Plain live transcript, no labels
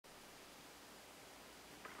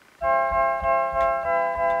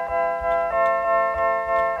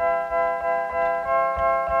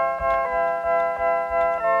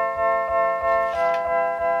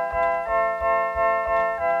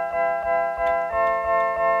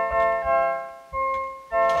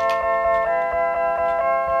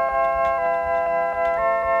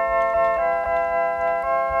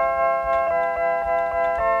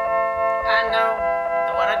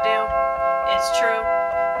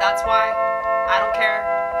That's why I don't care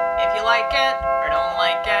if you like it or don't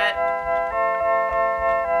like it.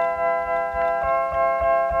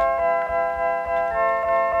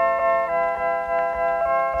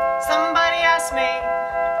 Somebody asked me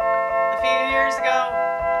a few years ago,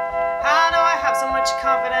 how do I have so much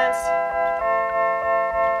confidence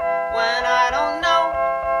when I don't know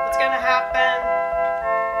what's gonna happen?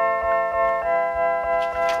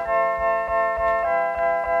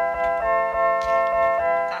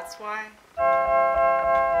 That's why.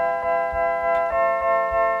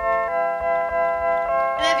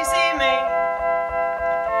 And if you see me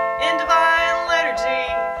in divine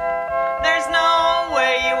liturgy, there's no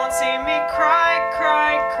way you won't see me cry,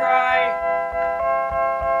 cry, cry.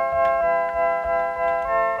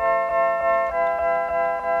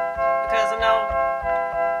 Because I know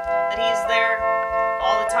that He's there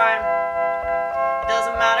all the time. It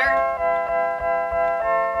doesn't matter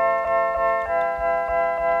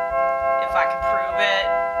if I can prove it.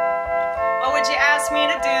 Why would you ask me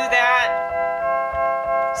to do that,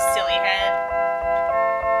 silly head?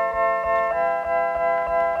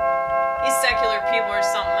 These secular people are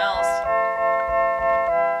something else.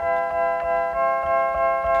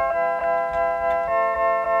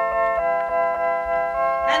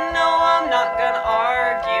 And no, I'm not gonna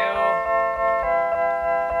argue.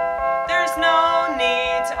 There's no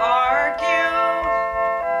need to argue.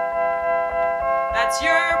 That's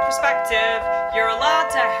your perspective. You're allowed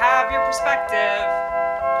to have your perspective.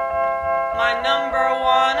 My number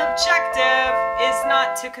one objective is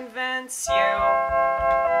not to convince you,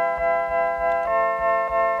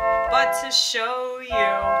 but to show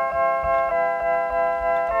you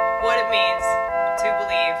what it means to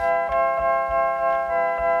believe.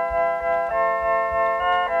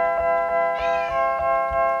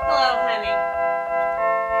 Hello, honey.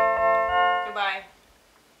 Goodbye.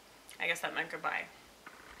 I guess that meant goodbye.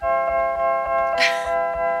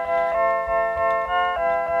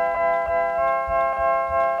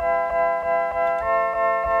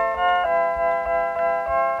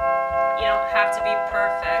 You don't have to be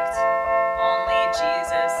perfect. Only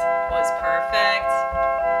Jesus was perfect.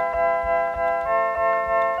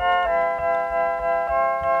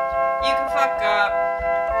 You can fuck up.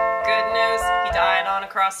 Good news, He died on a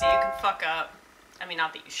cross so you can fuck up. I mean,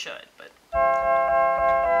 not that you should, but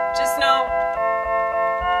just know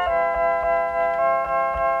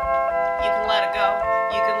you can let it go.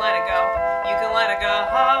 You can let it go. You can let it go.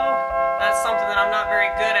 Oh, that's something that I'm not very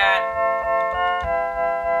good at.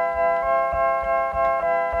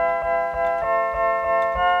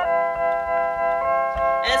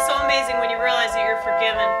 And it's so amazing when you realize that you're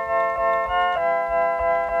forgiven.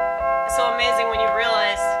 It's so amazing when you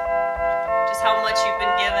realize just how much you've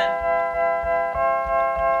been given.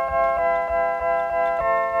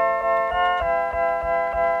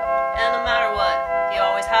 And no matter what, you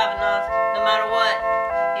always have enough. No matter what,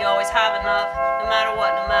 you always have enough. No matter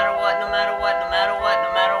what, no matter what, no matter what, no matter what,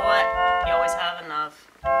 no matter what, you always have enough.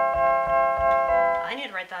 I need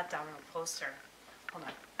to write that down on a poster. Hold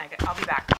on, I'll be back.